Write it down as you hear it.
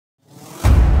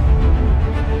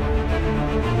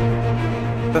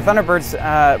The Thunderbirds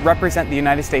represent the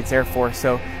United States Air Force,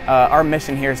 so our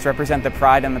mission here is to represent the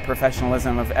pride and the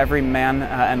professionalism of every man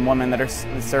and woman that are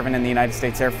serving in the United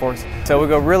States Air Force. So we'll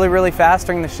go really, really fast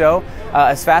during the show,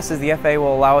 as fast as the FAA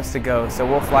will allow us to go. So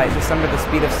we'll fly just under the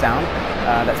speed of sound.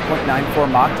 That's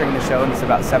 0.94 Mach during the show, and it's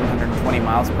about 720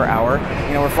 miles per hour.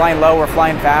 You know, we're flying low, we're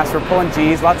flying fast, we're pulling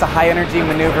G's, lots of high energy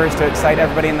maneuvers to excite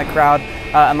everybody in the crowd,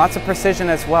 and lots of precision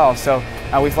as well. So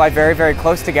we fly very, very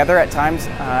close together, at times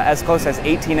as close as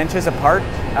 18 inches apart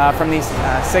from these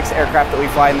 6 aircraft that we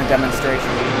fly in the demonstration.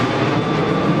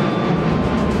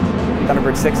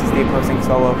 Thunderbird 6 is the opposing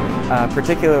solo,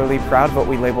 particularly proud of what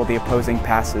we label the opposing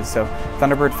passes. So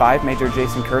Thunderbird 5, Major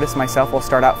Jason Curtis, myself will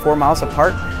start out 4 miles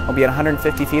apart. We'll be at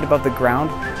 150 feet above the ground.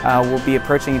 We'll be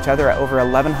approaching each other at over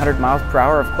 1,100 miles per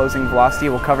hour of closing velocity.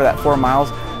 We'll cover that 4 miles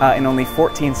in only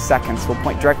 14 seconds. We'll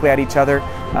point directly at each other.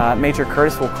 Major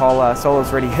Curtis will call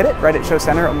solos ready, hit it, right at show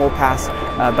center, and we'll pass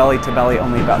belly to belly,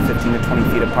 only about 15 to 20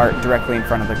 feet apart, directly in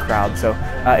front of the crowd. So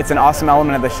it's an awesome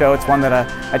element of the show. It's one that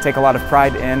I take a lot of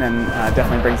pride in, and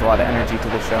definitely brings a lot of energy to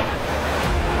the show.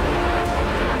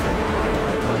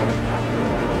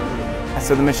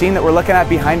 So the machine that we're looking at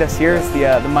behind us here is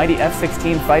the mighty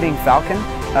F-16 Fighting Falcon.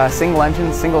 Single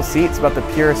engine, single seat. It's about the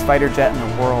purest fighter jet in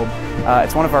the world.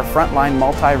 It's one of our frontline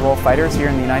multi-role fighters here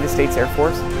in the United States Air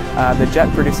Force. The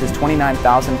jet produces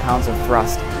 29,000 pounds of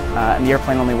thrust, and the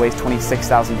airplane only weighs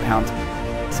 26,000 pounds.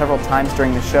 Several times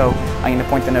during the show, I'm going to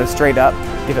point the nose straight up,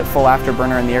 give it full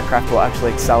afterburner, and the aircraft will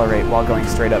actually accelerate while going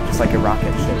straight up, just like a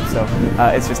rocket ship. So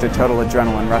it's just a total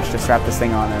adrenaline rush to strap this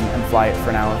thing on and fly it for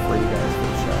an hour for you guys.